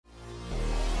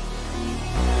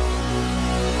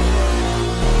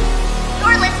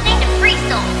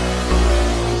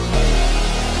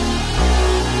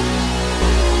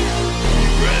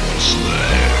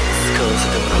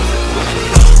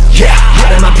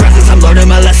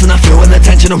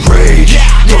in a rage.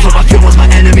 Those are my feelings, my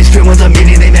enemies' feelings. I'm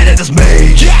meaning they mad at this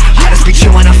mage. I just be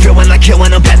chillin', I'm feeling like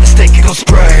killing them. Bet the stake and go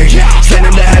spray. Send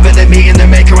them to heaven, they meeting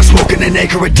their maker. I'm smoking an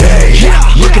acre a day.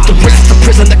 Look at the wrists, the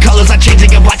prison, the colors are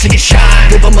changing and watching it shine.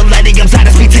 Live a millenniums, I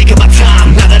just be taking my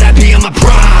time. Now that I be in my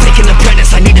prime, taking an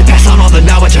apprentice, I need to pass on all the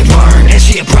knowledge I learned. And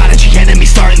she a prodigy, enemy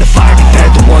starting the fire. Be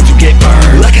fed the ones who get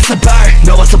burned. Like it's a bird,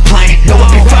 know it's a plane, know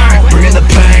it be firm. Bringing the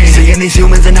pain, seeing these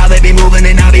humans and how they be moving,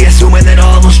 and I be assuming that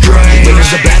all of them stray.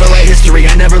 Winners the battle of history,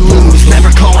 I never lose,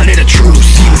 never calling it a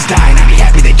truce. He was dying, I